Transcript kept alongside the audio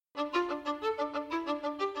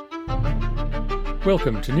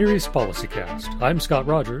Welcome to Near East PolicyCast. I'm Scott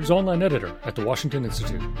Rogers, online editor at the Washington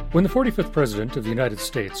Institute. When the 45th President of the United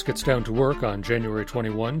States gets down to work on January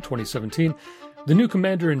 21, 2017, the new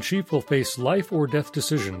Commander-in-Chief will face life or death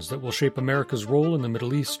decisions that will shape America's role in the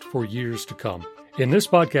Middle East for years to come. In this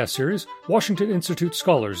podcast series, Washington Institute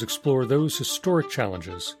scholars explore those historic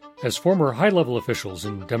challenges. As former high-level officials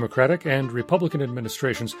in Democratic and Republican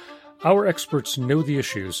administrations, our experts know the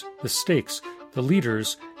issues, the stakes, the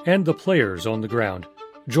leaders, and the players on the ground.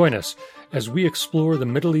 Join us as we explore the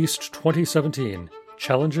Middle East 2017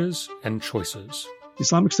 challenges and choices. The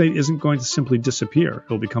Islamic State isn't going to simply disappear.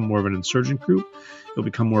 It'll become more of an insurgent group. It'll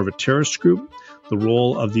become more of a terrorist group. The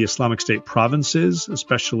role of the Islamic State provinces,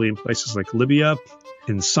 especially in places like Libya,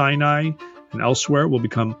 in Sinai, and elsewhere, will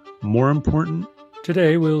become more important.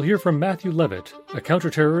 Today, we'll hear from Matthew Levitt, a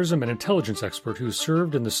counterterrorism and intelligence expert who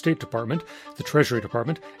served in the State Department, the Treasury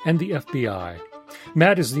Department, and the FBI.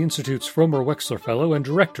 Matt is the Institute's Fromer Wexler Fellow and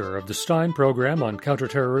director of the Stein Program on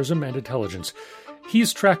Counterterrorism and Intelligence.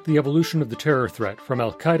 He's tracked the evolution of the terror threat from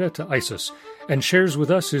al-Qaeda to ISIS and shares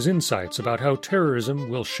with us his insights about how terrorism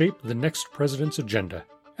will shape the next president's agenda.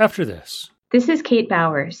 After this. This is Kate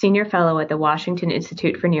Bauer, Senior Fellow at the Washington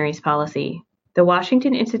Institute for Near East Policy. The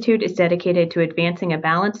Washington Institute is dedicated to advancing a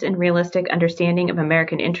balanced and realistic understanding of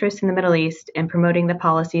American interests in the Middle East and promoting the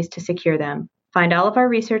policies to secure them. Find all of our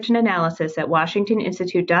research and analysis at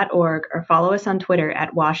washingtoninstitute.org or follow us on Twitter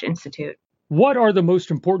at WashInstitute. What are the most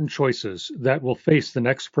important choices that will face the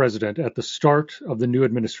next president at the start of the new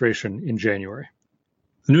administration in January?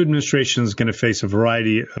 The new administration is going to face a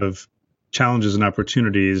variety of challenges and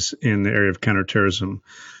opportunities in the area of counterterrorism.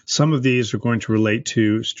 Some of these are going to relate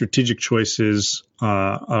to strategic choices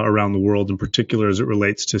around the world, in particular as it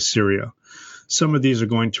relates to Syria. Some of these are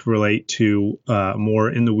going to relate to more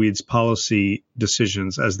in-the-weeds policy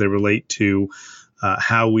decisions as they relate to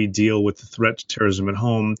how we deal with the threat to terrorism at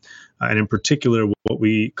home, and in particular what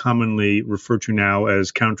we commonly refer to now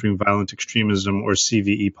as countering violent extremism or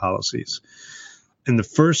CVE policies. In the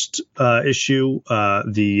first issue,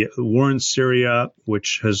 the war in Syria,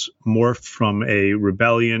 which has morphed from a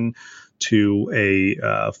rebellion to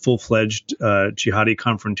a full-fledged jihadi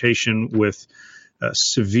confrontation with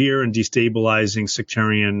severe and destabilizing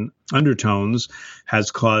sectarian undertones,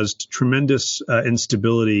 has caused tremendous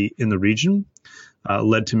instability in the region,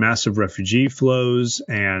 led to massive refugee flows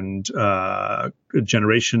and a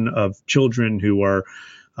generation of children who are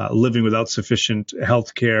living without sufficient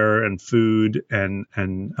health care and food and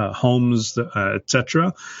homes,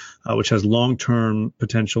 etc., which has long-term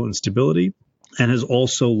potential instability, and has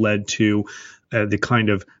also led to the kind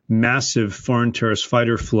of massive foreign terrorist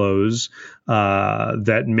fighter flows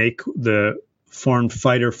that make the foreign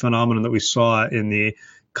fighter phenomenon that we saw in the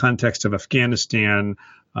context of Afghanistan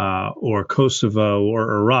or Kosovo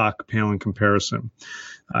or Iraq pale in comparison.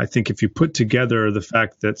 I think if you put together the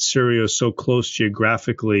fact that Syria is so close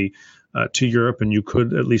geographically to Europe, and you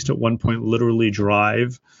could at least at one point literally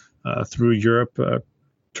drive through Europe,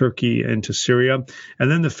 Turkey into Syria, and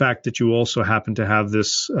then the fact that you also happen to have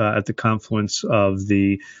this at the confluence of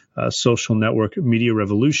the social network media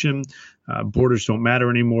revolution. Borders don't matter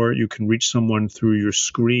anymore. You can reach someone through your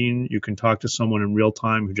screen. You can talk to someone in real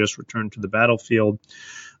time who just returned to the battlefield.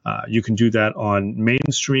 You can do that on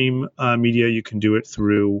mainstream media. You can do it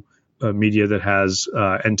through media that has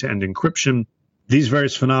end-to-end encryption. These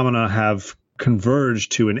various phenomena have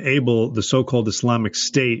converged to enable the so-called Islamic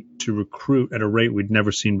State to recruit at a rate we'd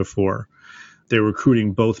never seen before. They're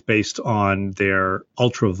recruiting both based on their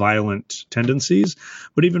ultra-violent tendencies,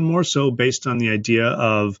 but even more so based on the idea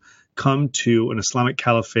of come to an Islamic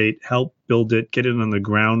caliphate, help build it, get it on the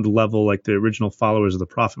ground level like the original followers of the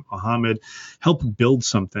Prophet Muhammad, help build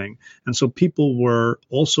something. And so people were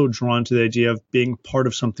also drawn to the idea of being part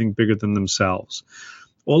of something bigger than themselves.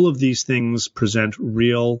 All of these things present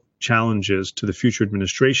real challenges to the future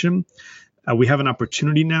administration. We have an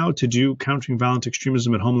opportunity now to do countering violent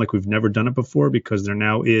extremism at home like we've never done it before, because there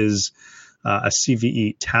now is a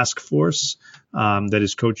CVE task force that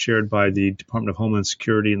is co-chaired by the Department of Homeland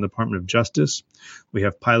Security and the Department of Justice. We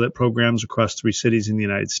have pilot programs across 3 cities in the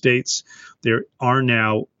United States.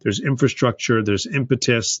 There's infrastructure, there's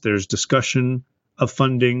impetus, there's discussion of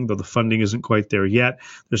funding, though the funding isn't quite there yet.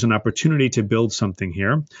 There's an opportunity to build something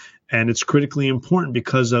here, and it's critically important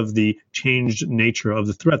because of the changed nature of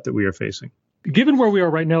the threat that we are facing. Given where we are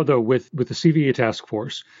right now, though, with the CVE task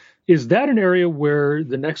force, is that an area where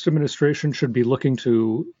the next administration should be looking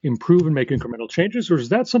to improve and make incremental changes, or is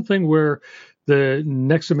that something where the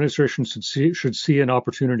next administration should see an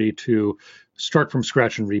opportunity to start from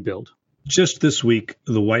scratch and rebuild? Just this week,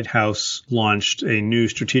 the White House launched a new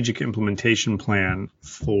strategic implementation plan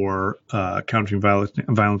for countering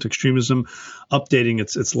violent extremism, updating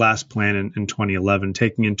its last plan in 2011,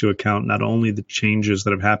 taking into account not only the changes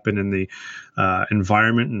that have happened in the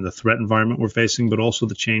environment and the threat environment we're facing, but also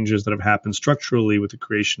the changes that have happened structurally with the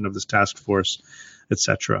creation of this task force, et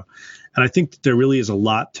cetera. And I think that there really is a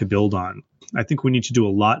lot to build on. I think we need to do a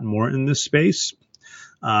lot more in this space.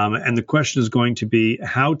 And the question is going to be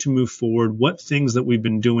how to move forward, what things that we've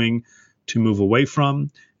been doing to move away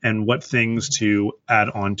from, and what things to add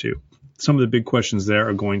on to. Some of the big questions there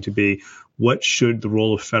are going to be, what should the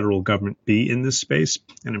role of federal government be in this space?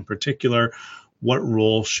 And in particular, what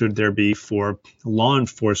role should there be for law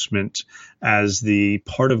enforcement as the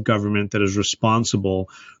part of government that is responsible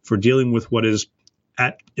for dealing with what is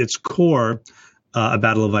at its core a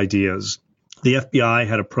battle of ideas? The FBI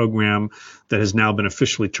had a program that has now been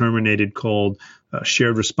officially terminated called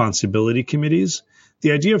Shared Responsibility Committees.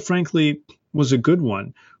 The idea, frankly, was a good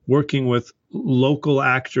one, working with local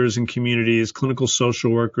actors in communities, clinical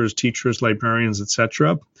social workers, teachers, librarians,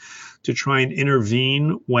 etc., to try and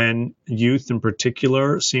intervene when youth in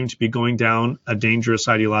particular seem to be going down a dangerous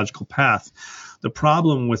ideological path. The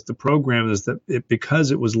problem with the program is that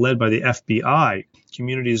because it was led by the FBI,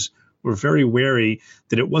 communities were very wary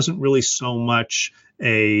that it wasn't really so much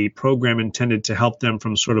a program intended to help them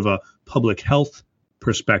from sort of a public health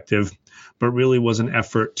perspective, but really was an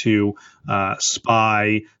effort to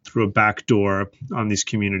spy through a back door on these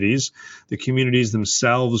communities. The communities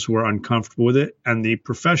themselves were uncomfortable with it, and the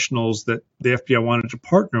professionals that the FBI wanted to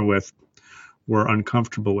partner with were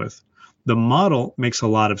uncomfortable with. The model makes a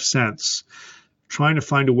lot of sense. Trying to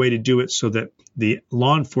find a way to do it so that the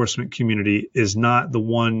law enforcement community is not the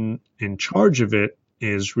one in charge of it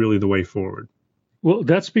is really the way forward. Well,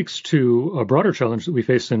 that speaks to a broader challenge that we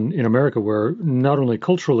face in America, where not only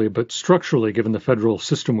culturally, but structurally, given the federal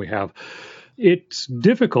system we have, it's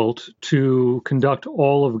difficult to conduct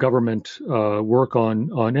all of government work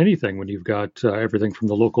on anything when you've got everything from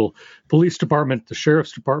the local police department, the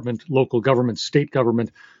sheriff's department, local government, state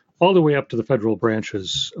government, all the way up to the federal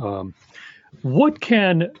branches. What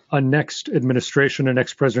can a next administration, a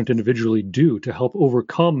next president individually do to help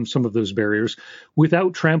overcome some of those barriers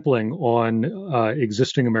without trampling on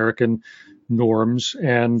existing American norms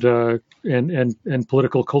and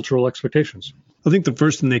political cultural expectations? I think the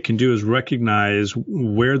first thing they can do is recognize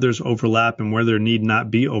where there's overlap and where there need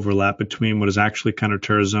not be overlap between what is actually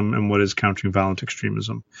counterterrorism and what is countering violent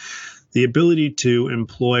extremism. The ability to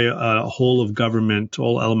employ a whole of government,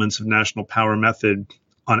 all elements of national power method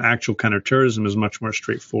on actual counterterrorism is much more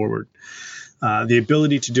straightforward. The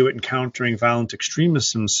ability to do it in countering violent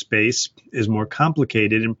extremism space is more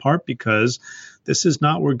complicated, in part because this is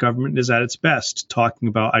not where government is at its best, talking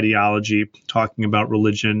about ideology, talking about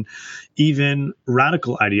religion. Even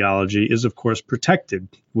radical ideology is, of course, protected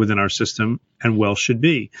within our system and well should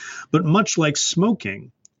be. But much like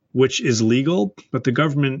smoking, which is legal, but the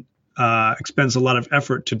government expends a lot of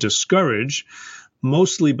effort to discourage,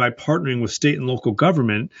 mostly by partnering with state and local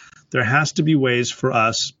government, there has to be ways for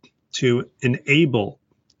us to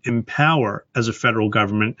empower as a federal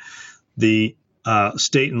government, the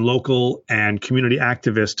state and local and community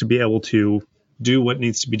activists to be able to do what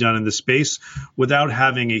needs to be done in this space without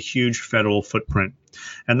having a huge federal footprint.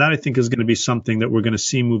 And that, I think, is going to be something that we're going to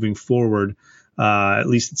see moving forward. At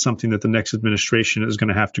least it's something that the next administration is going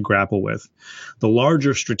to have to grapple with. The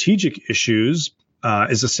larger strategic issues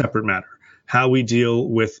is a separate matter. How we deal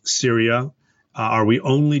with Syria. Are we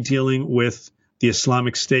only dealing with the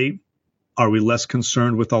Islamic State? Are we less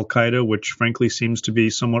concerned with Al-Qaeda, which frankly seems to be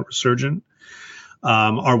somewhat resurgent?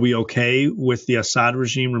 Are we okay with the Assad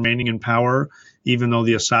regime remaining in power, even though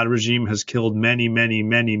the Assad regime has killed many, many,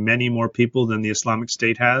 many, many more people than the Islamic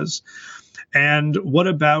State has? And what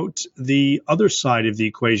about the other side of the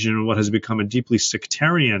equation, what has become a deeply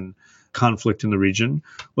sectarian conflict in the region?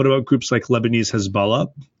 What about groups like Lebanese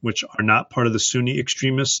Hezbollah, which are not part of the Sunni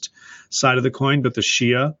extremist side of the coin, but the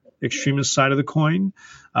Shia extremist side of the coin?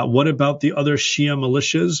 What about the other Shia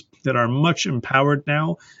militias that are much empowered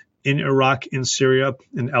now in Iraq, in Syria,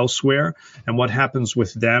 and elsewhere? And what happens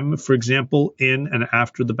with them, for example, in and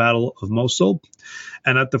after the Battle of Mosul?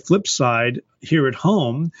 And at the flip side, here at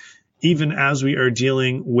home, even as we are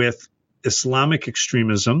dealing with Islamic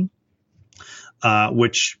extremism,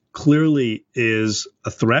 which clearly is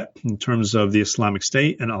a threat in terms of the Islamic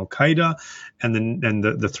State and Al-Qaeda and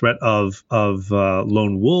the threat of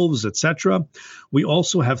lone wolves, etc. We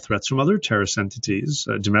also have threats from other terrorist entities,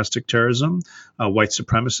 domestic terrorism, white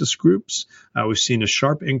supremacist groups. We've seen a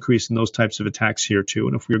sharp increase in those types of attacks here too.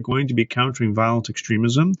 And if we're going to be countering violent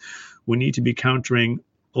extremism, we need to be countering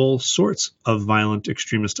all sorts of violent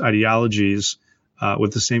extremist ideologies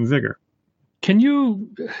with the same vigor. Can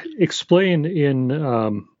you explain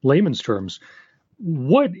in layman's terms,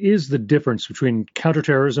 what is the difference between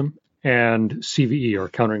counterterrorism and CVE, or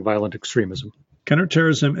countering violent extremism?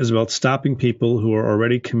 Counterterrorism is about stopping people who are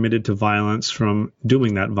already committed to violence from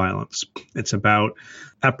doing that violence. It's about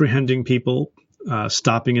apprehending people,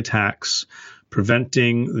 stopping attacks,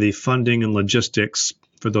 preventing the funding and logistics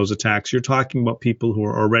for those attacks. You're talking about people who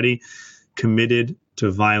are already committed to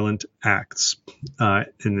violent acts,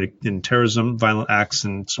 in terrorism, violent acts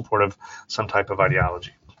in support of some type of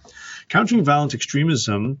ideology. Countering violent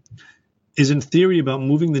extremism is in theory about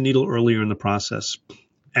moving the needle earlier in the process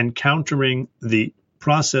and countering the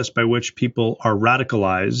process by which people are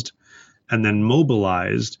radicalized and then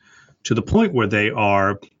mobilized to the point where they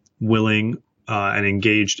are willing and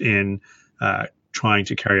engaged in trying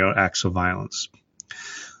to carry out acts of violence.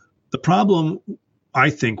 The problem, I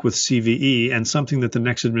think, with CVE, and something that the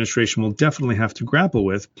next administration will definitely have to grapple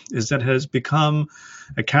with, is that it has become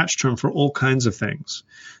a catch term for all kinds of things.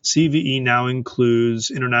 CVE now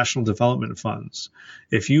includes international development funds.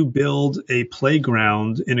 If you build a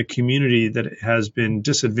playground in a community that has been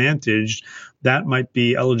disadvantaged, that might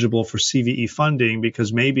be eligible for CVE funding,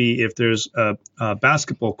 because maybe if there's a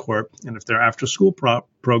basketball court and if there are after-school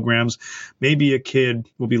programs, maybe a kid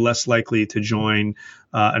will be less likely to join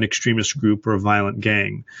an extremist group or a violent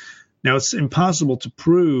gang. Now, it's impossible to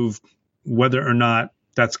prove whether or not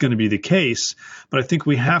that's going to be the case, but I think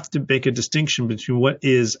we have to make a distinction between what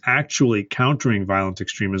is actually countering violent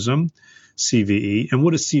extremism, CVE, and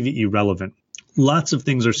what is CVE relevant. Lots of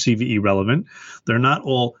things are CVE relevant. They're not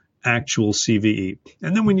all actual CVE.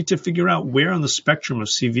 And then we need to figure out where on the spectrum of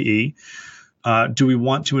CVE do we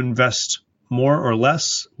want to invest more or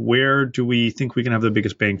less? Where do we think we can have the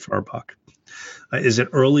biggest bang for our buck? Is it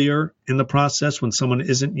earlier in the process when someone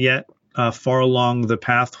isn't yet far along the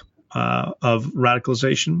path of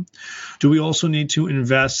radicalization? Do we also need to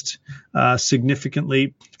invest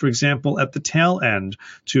significantly, for example, at the tail end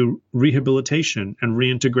to rehabilitation and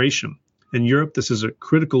reintegration? In Europe, this is a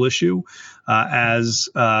critical issue as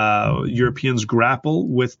Europeans grapple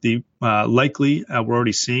with the likely, we're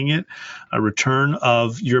already seeing it, a return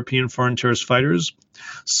of European foreign terrorist fighters,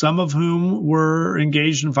 some of whom were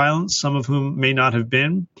engaged in violence, some of whom may not have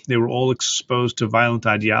been. They were all exposed to violent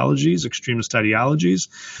ideologies, extremist ideologies.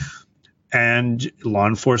 And law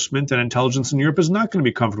enforcement and intelligence in Europe is not going to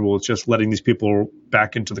be comfortable with just letting these people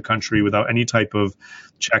back into the country without any type of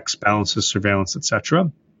checks, balances, surveillance, etc.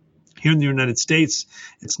 Here in the United States,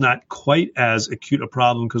 it's not quite as acute a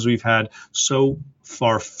problem because we've had so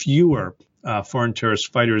far fewer foreign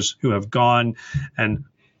terrorist fighters who have gone and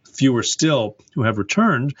fewer still who have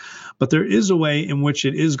returned. But there is a way in which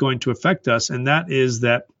it is going to affect us, and that is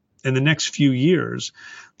that in the next few years,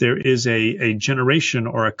 there is a generation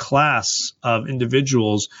or a class of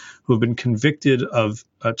individuals who have been convicted of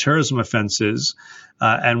terrorism offenses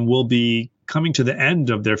and will be coming to the end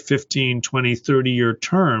of their 15, 20, 30-year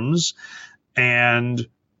terms. And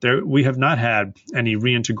we have not had any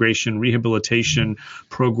reintegration, rehabilitation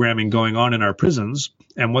programming going on in our prisons,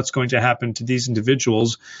 and what's going to happen to these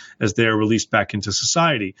individuals as they are released back into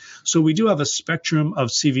society. So we do have a spectrum of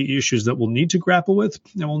CVE issues that we'll need to grapple with,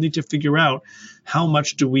 and we'll need to figure out how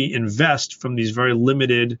much do we invest from these very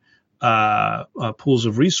limited pools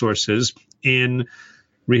of resources in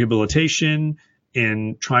rehabilitation,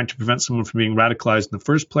 in trying to prevent someone from being radicalized in the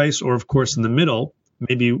first place, or of course in the middle,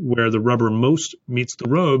 maybe where the rubber most meets the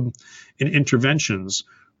road, in interventions.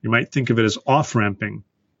 You might think of it as off-ramping,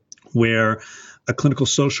 where a clinical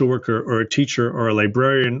social worker or a teacher or a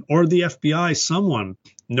librarian or the FBI, someone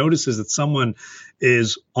notices that someone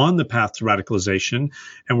is on the path to radicalization,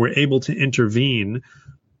 and we're able to intervene,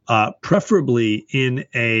 preferably in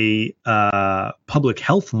a public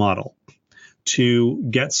health model, to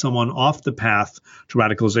get someone off the path to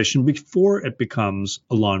radicalization before it becomes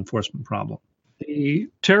a law enforcement problem. The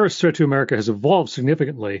terrorist threat to America has evolved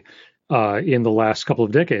significantly in the last couple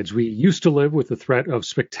of decades. We used to live with the threat of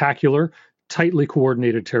spectacular, tightly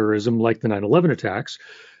coordinated terrorism like the 9/11 attacks.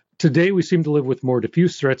 Today, we seem to live with more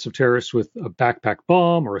diffuse threats of terrorists with a backpack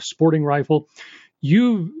bomb or a sporting rifle.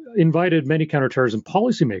 You've invited many counterterrorism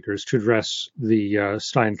policymakers to address the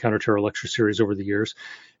Stein Counterterror Lecture Series over the years,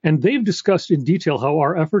 and they've discussed in detail how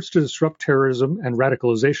our efforts to disrupt terrorism and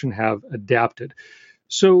radicalization have adapted.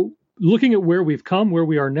 So, looking at where we've come, where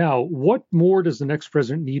we are now, what more does the next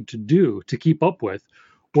president need to do to keep up with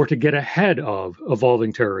or to get ahead of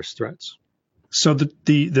evolving terrorist threats? So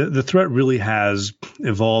the threat really has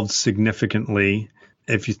evolved significantly.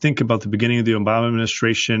 If you think about the beginning of the Obama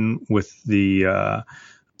administration with the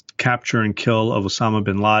capture and kill of Osama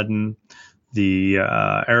bin Laden, the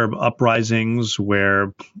Arab uprisings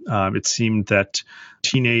where it seemed that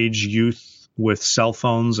teenage youth with cell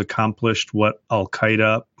phones accomplished what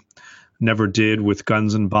Al-Qaeda never did with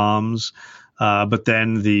guns and bombs, but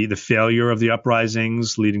then the failure of the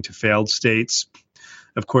uprisings leading to failed states.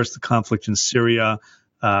 Of course, the conflict in Syria.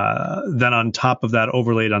 Then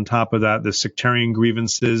overlaid on top of that, the sectarian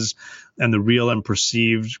grievances and the real and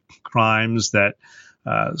perceived crimes that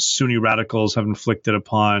Sunni radicals have inflicted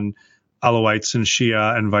upon Alawites and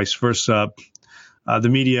Shia and vice versa. The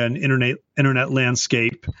media and internet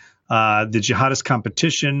landscape, the jihadist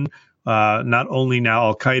competition, not only now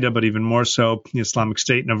Al-Qaeda, but even more so the Islamic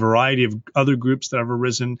State and a variety of other groups that have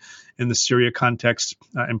arisen in the Syria context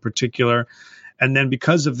in particular. And then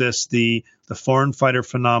because of this, the foreign fighter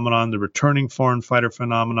phenomenon, the returning foreign fighter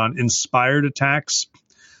phenomenon, inspired attacks,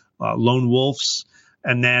 lone wolves,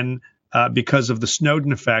 and then because of the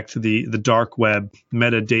Snowden effect, the dark web,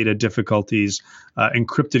 metadata difficulties,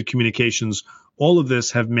 encrypted communications, all of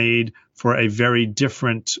this have made for a very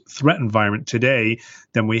different threat environment today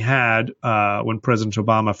than we had when President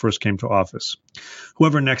Obama first came to office.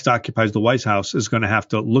 Whoever next occupies the White House is going to have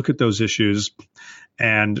to look at those issues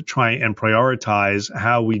and try and prioritize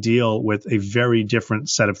how we deal with a very different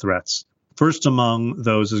set of threats. First among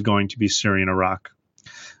those is going to be Syria and Iraq.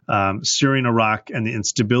 Syria and Iraq and the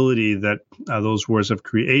instability that those wars have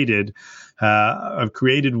created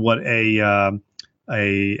what an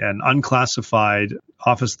unclassified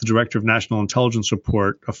Office of the Director of National Intelligence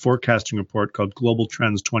report, a forecasting report called Global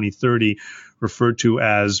Trends 2030, referred to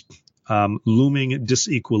as looming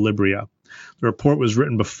disequilibria. The report was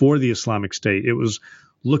written before the Islamic State. It was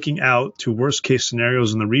looking out to worst-case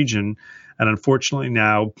scenarios in the region, and unfortunately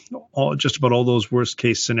now just about all those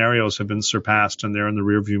worst-case scenarios have been surpassed, and they're in the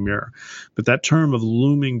rearview mirror. But that term of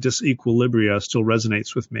looming disequilibria still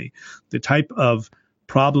resonates with me. The type of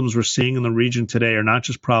problems we're seeing in the region today are not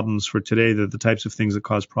just problems for today, they're the types of things that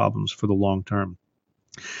cause problems for the long term.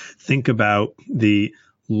 Think about the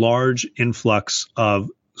large influx of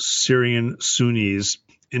Syrian Sunnis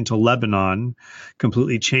into Lebanon,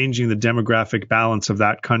 completely changing the demographic balance of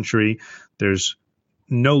that country. There's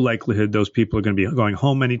no likelihood those people are going to be going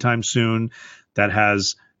home anytime soon. That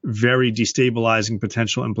has very destabilizing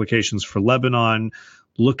potential implications for Lebanon.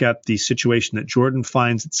 Look at the situation that Jordan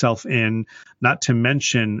finds itself in, not to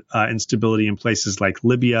mention instability in places like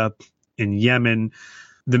Libya, in Yemen.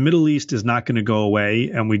 The Middle East is not going to go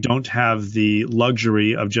away, and we don't have the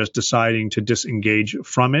luxury of just deciding to disengage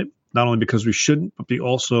from it, not only because we shouldn't, but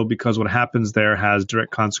also because what happens there has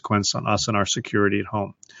direct consequence on us and our security at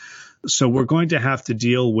home. So we're going to have to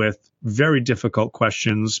deal with very difficult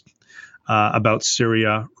questions about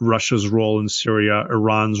Syria, Russia's role in Syria,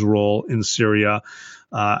 Iran's role in Syria,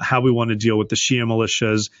 how we want to deal with the Shia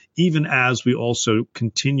militias, even as we also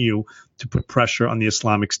continue to put pressure on the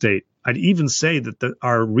Islamic State. I'd even say that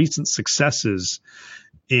our recent successes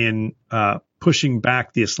in pushing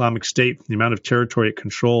back the Islamic State, the amount of territory it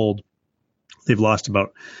controlled, they've lost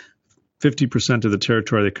about 50% of the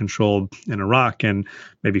territory they controlled in Iraq and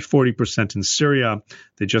maybe 40% in Syria.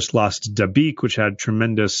 They just lost Dabiq, which had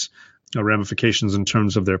tremendous ramifications in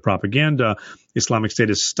terms of their propaganda. Islamic State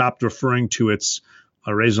has stopped referring to its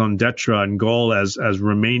raison d'etre and goal as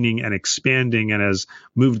remaining and expanding, and has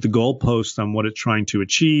moved the goalpost on what it's trying to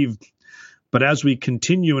achieve. But as we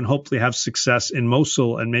continue and hopefully have success in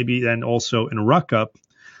Mosul and maybe then also in Raqqa,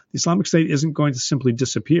 the Islamic State isn't going to simply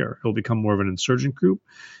disappear. It'll become more of an insurgent group.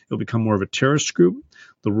 It'll become more of a terrorist group.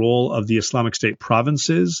 The role of the Islamic State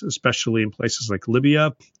provinces, especially in places like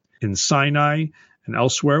Libya, in Sinai, and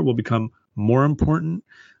elsewhere, will become more important.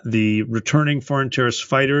 The returning foreign terrorist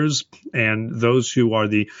fighters and those who are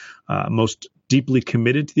the most deeply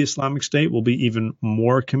committed to the Islamic State will be even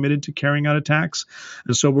more committed to carrying out attacks.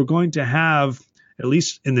 And so we're going to have, at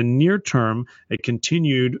least in the near term, a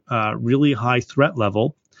continued really high threat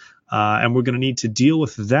level. And we're going to need to deal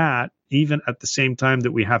with that even at the same time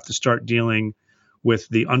that we have to start dealing with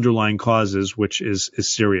the underlying causes, which is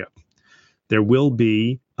Syria. There will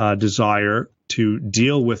be a desire to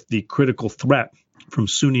deal with the critical threat from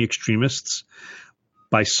Sunni extremists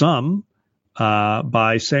by some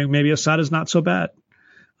by saying maybe Assad is not so bad.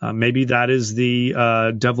 Maybe that is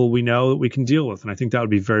the devil we know that we can deal with. And I think that would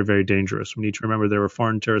be very, very dangerous. We need to remember there were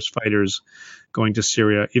foreign terrorist fighters going to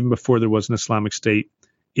Syria even before there was an Islamic State,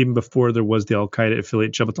 even before there was the Al-Qaeda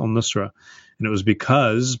affiliate Jabhat al-Nusra. And it was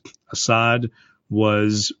because Assad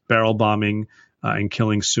was barrel bombing and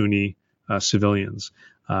killing Sunni civilians.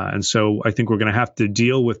 And so I think we're going to have to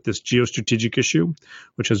deal with this geostrategic issue,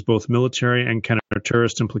 which has both military and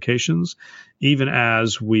counter-terrorist implications, even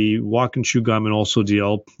as we walk and chew gum and also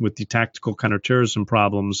deal with the tactical counterterrorism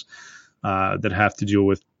problems that have to deal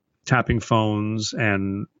with tapping phones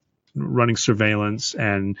and running surveillance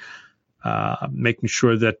and making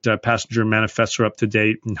sure that passenger manifests are up to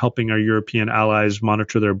date and helping our European allies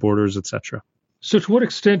monitor their borders, etc. So to what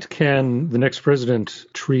extent can the next president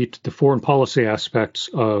treat the foreign policy aspects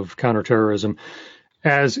of counterterrorism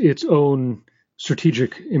as its own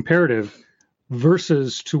strategic imperative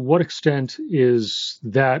versus to what extent is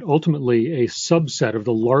that ultimately a subset of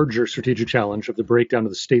the larger strategic challenge of the breakdown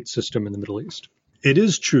of the state system in the Middle East? It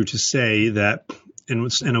is true to say that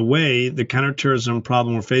in a way, the counterterrorism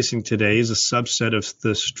problem we're facing today is a subset of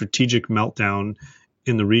the strategic meltdown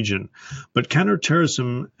in the region. But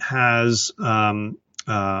counterterrorism has a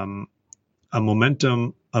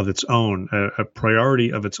momentum of its own, a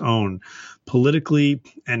priority of its own, politically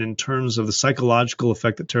and in terms of the psychological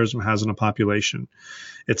effect that terrorism has on a population.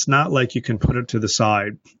 It's not like you can put it to the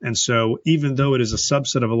side. And so even though it is a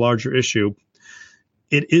subset of a larger issue,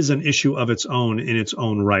 it is an issue of its own in its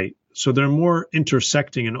own right. So they're more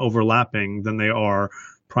intersecting and overlapping than they are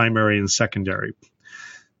primary and secondary.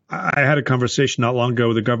 I had a conversation not long ago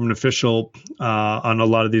with a government official on a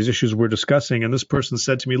lot of these issues we're discussing, and this person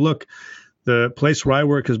said to me, look, the place where I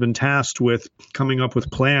work has been tasked with coming up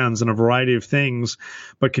with plans and a variety of things,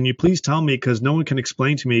 but can you please tell me, because no one can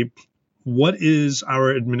explain to me, what is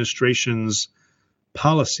our administration's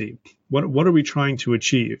policy? What are we trying to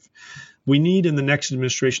achieve? We need in the next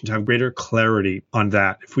administration to have greater clarity on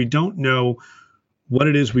that. If we don't know what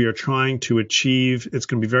it is we are trying to achieve, it's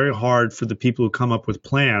going to be very hard for the people who come up with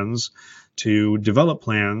plans to develop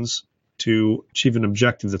plans to achieve an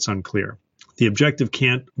objective that's unclear. The objective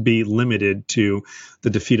can't be limited to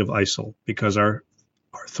the defeat of ISIL because our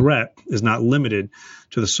threat is not limited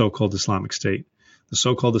to the so-called Islamic State. The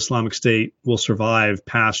so-called Islamic State will survive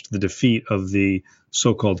past the defeat of the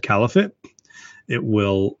so-called caliphate. It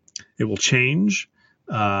will change,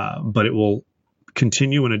 but it will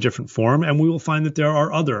continue in a different form, and we will find that there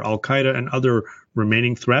are other Al-Qaeda and other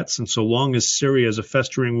remaining threats. And so long as Syria is a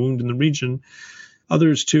festering wound in the region,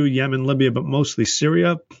 others too, Yemen, Libya, but mostly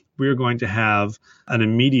Syria, we are going to have an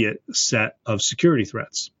immediate set of security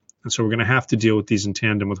threats. And so we're going to have to deal with these in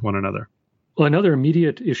tandem with one another. Well, another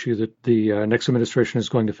immediate issue that the next administration is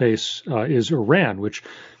going to face is Iran, which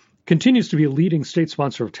continues to be a leading state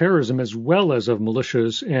sponsor of terrorism as well as of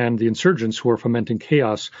militias and the insurgents who are fomenting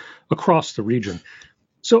chaos across the region.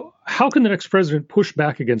 So how can the next president push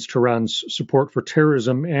back against Tehran's support for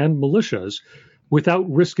terrorism and militias without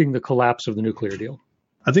risking the collapse of the nuclear deal?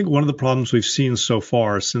 I think one of the problems we've seen so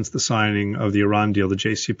far since the signing of the Iran deal, the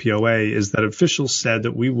JCPOA, is that officials said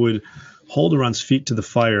that we would hold Iran's feet to the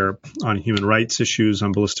fire on human rights issues,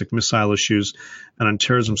 on ballistic missile issues, and on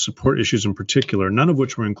terrorism support issues in particular, none of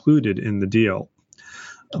which were included in the deal.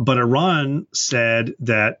 But Iran said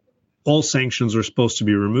that all sanctions were supposed to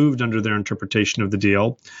be removed under their interpretation of the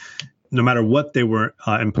deal, no matter what they were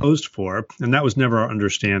imposed for, and that was never our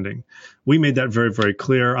understanding. We made that very, very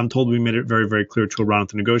clear. I'm told we made it very, very clear to Iran at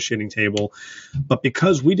the negotiating table. But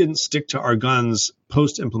because we didn't stick to our guns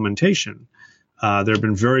post-implementation, there have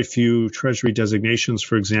been very few Treasury designations,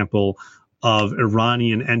 for example, of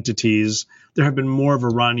Iranian entities. There have been more of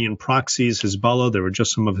Iranian proxies, Hezbollah. There were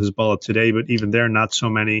just some of Hezbollah today, but even there, not so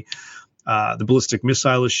many. The ballistic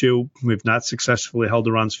missile issue, we've not successfully held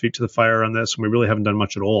Iran's feet to the fire on this, and we really haven't done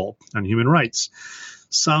much at all on human rights.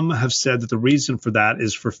 Some have said that the reason for that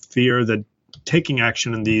is for fear that taking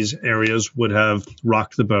action in these areas would have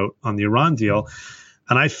rocked the boat on the Iran deal.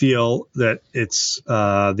 And I feel that it's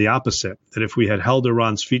the opposite, that if we had held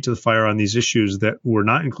Iran's feet to the fire on these issues that were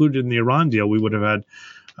not included in the Iran deal, we would have had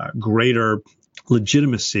greater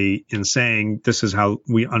legitimacy in saying this is how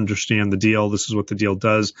we understand the deal, this is what the deal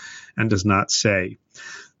does and does not say.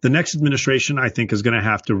 The next administration, I think, is going to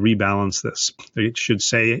have to rebalance this. It should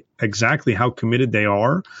say exactly how committed they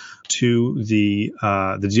are to the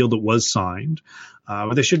deal that was signed.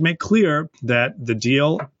 But they should make clear that the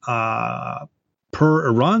deal, per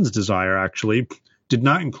Iran's desire, actually, did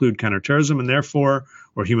not include counterterrorism and therefore,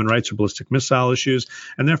 or human rights or ballistic missile issues,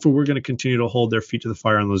 and therefore we're going to continue to hold their feet to the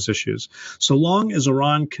fire on those issues. So long as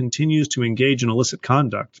Iran continues to engage in illicit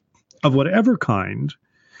conduct of whatever kind,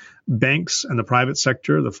 banks and the private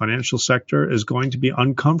sector, the financial sector, is going to be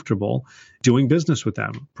uncomfortable doing business with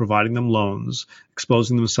them, providing them loans,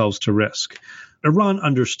 exposing themselves to risk. Iran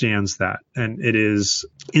understands that, and it is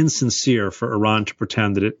insincere for Iran to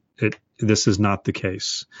pretend that this is not the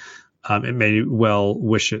case. It may well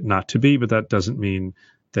wish it not to be, but that doesn't mean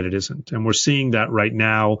that it isn't. And we're seeing that right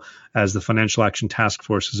now as the Financial Action Task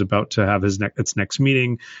Force is about to have its next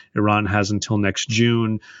meeting. Iran has until next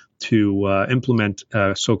June to implement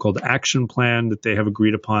a so-called action plan that they have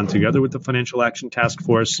agreed upon together with the Financial Action Task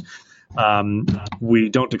Force. We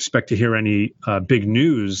don't expect to hear any big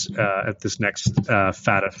news at this next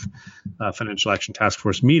FATF, Financial Action Task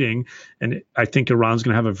Force meeting. And I think Iran's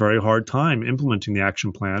going to have a very hard time implementing the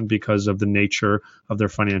action plan because of the nature of their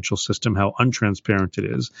financial system, how untransparent it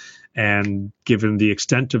is, and given the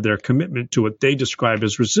extent of their commitment to what they describe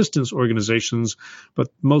as resistance organizations, but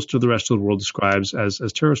most of the rest of the world describes as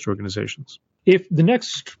terrorist organizations. If the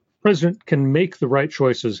next president can make the right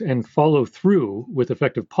choices and follow through with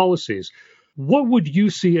effective policies, what would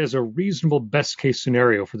you see as a reasonable best-case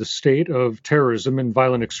scenario for the state of terrorism and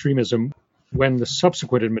violent extremism when the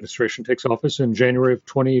subsequent administration takes office in January of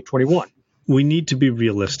 2021? We need to be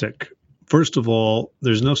realistic. First of all,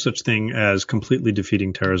 there's no such thing as completely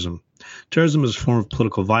defeating terrorism. Terrorism is a form of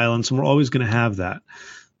political violence, and we're always going to have that.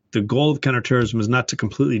 The goal of counterterrorism is not to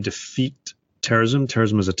completely defeat terrorism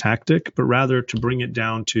as a tactic, but rather to bring it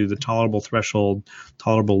down to the tolerable threshold,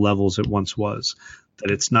 tolerable levels it once was.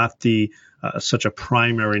 That it's not such a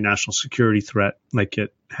primary national security threat like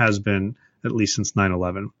it has been at least since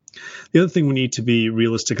 9/11. The other thing we need to be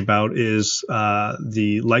realistic about is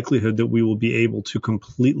the likelihood that we will be able to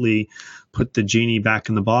completely put the genie back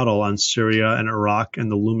in the bottle on Syria and Iraq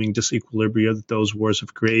and the looming disequilibria that those wars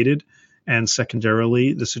have created, and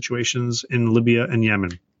secondarily, the situations in Libya and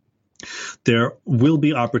Yemen. There will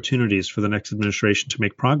be opportunities for the next administration to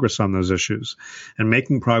make progress on those issues, and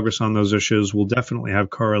making progress on those issues will definitely have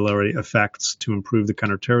corollary effects to improve the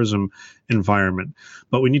counterterrorism environment.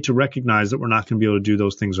 But we need to recognize that we're not going to be able to do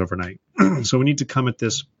those things overnight. So we need to come at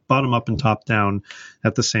this bottom up and top down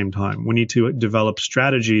at the same time. We need to develop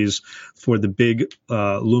strategies for the big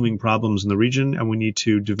looming problems in the region, and we need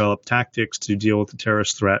to develop tactics to deal with the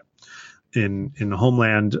terrorist threat in the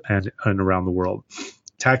homeland and around the world.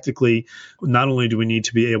 Tactically, not only do we need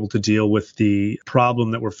to be able to deal with the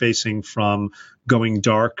problem that we're facing from going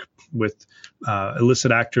dark with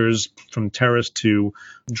illicit actors, from terrorists to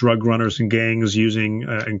drug runners and gangs using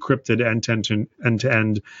encrypted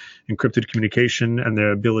end-to-end encrypted communication, and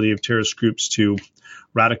the ability of terrorist groups to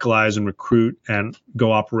radicalize and recruit and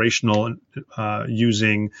go operational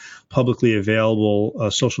using publicly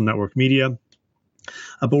available social network media.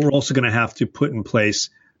 But we're also going to have to put in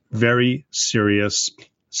place very serious,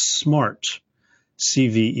 smart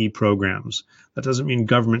CVE programs. That doesn't mean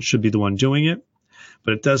government should be the one doing it,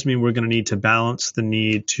 but it does mean we're going to need to balance the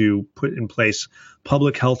need to put in place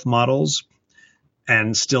public health models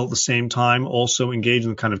and still at the same time also engage in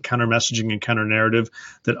the kind of counter-messaging and counter-narrative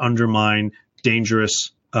that undermine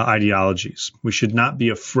dangerous ideologies. We should not be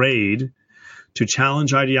afraid to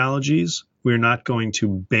challenge ideologies. We're not going to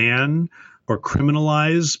ban or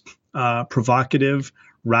criminalize provocative,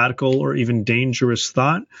 radical, or even dangerous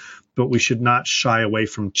thought, but we should not shy away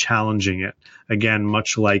from challenging it. Again,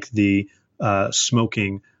 much like the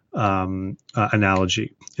smoking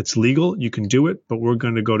analogy. It's legal, you can do it, but we're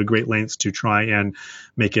going to go to great lengths to try and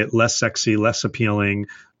make it less sexy, less appealing,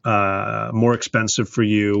 more expensive for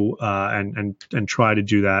you, and try to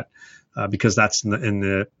do that because that's in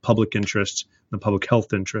the public interest, the public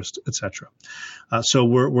health interest, etc. So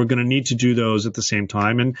we're going to need to do those at the same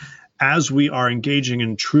time. And as we are engaging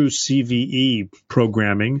in true CVE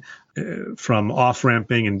programming, from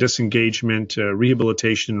off-ramping and disengagement,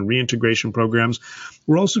 rehabilitation and reintegration programs,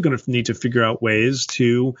 we're also going to need to figure out ways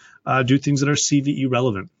to do things that are CVE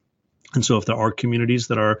relevant. And so if there are communities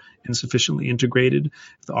that are insufficiently integrated,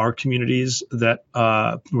 if there are communities that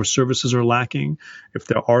where services are lacking, if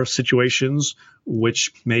there are situations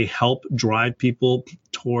which may help drive people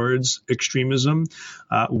towards extremism,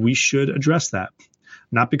 we should address that.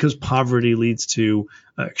 Not because poverty leads to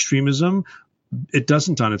extremism. It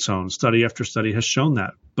doesn't on its own. Study after study has shown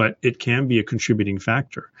that, but it can be a contributing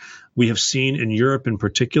factor. We have seen in Europe in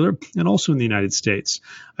particular, and also in the United States,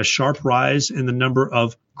 a sharp rise in the number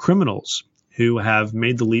of criminals who have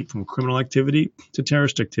made the leap from criminal activity to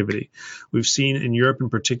terrorist activity. We've seen in Europe in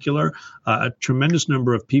particular a tremendous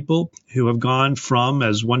number of people who have gone from,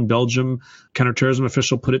 as one Belgium counterterrorism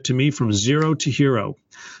official put it to me, from zero to hero.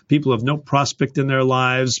 People have no prospect in their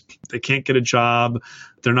lives. They can't get a job.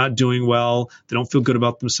 They're not doing well. They don't feel good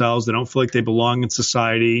about themselves. They don't feel like they belong in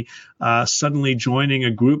society. Suddenly joining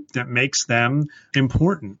a group that makes them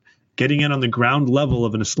important. Getting in on the ground level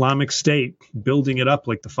of an Islamic State, building it up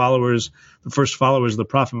like the first followers of the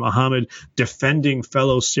Prophet Muhammad, defending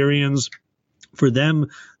fellow Syrians For them,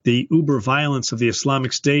 the uber violence of the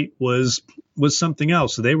Islamic State was something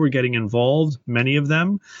else. So they were getting involved, many of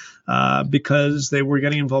them, because they were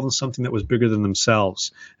getting involved in something that was bigger than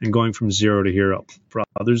themselves and going from zero to hero. For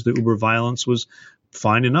others, the uber violence was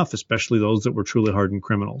fine enough, especially those that were truly hardened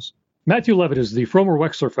criminals. Matthew Levitt is the Fromer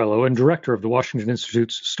Wexler Fellow and Director of the Washington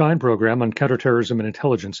Institute's Stein Program on Counterterrorism and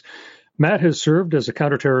Intelligence. Matt has served as a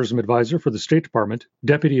counterterrorism advisor for the State Department,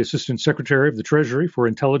 Deputy Assistant Secretary of the Treasury for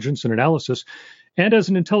Intelligence and Analysis, and as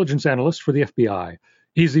an intelligence analyst for the FBI.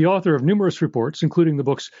 He's the author of numerous reports, including the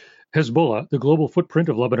books Hezbollah, The Global Footprint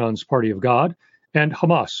of Lebanon's Party of God, and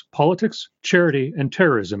Hamas, Politics, Charity, and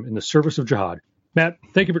Terrorism in the Service of Jihad. Matt,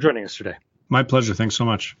 thank you for joining us today. My pleasure. Thanks so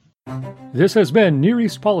much. This has been Near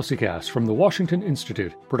East PolicyCast from the Washington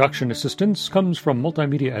Institute. Production assistance comes from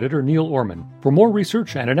multimedia editor Neil Orman. For more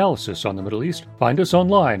research and analysis on the Middle East, find us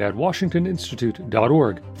online at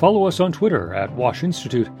washingtoninstitute.org. Follow us on Twitter at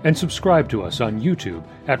WashInstitute and subscribe to us on YouTube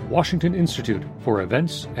at Washington Institute for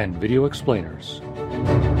events and video explainers.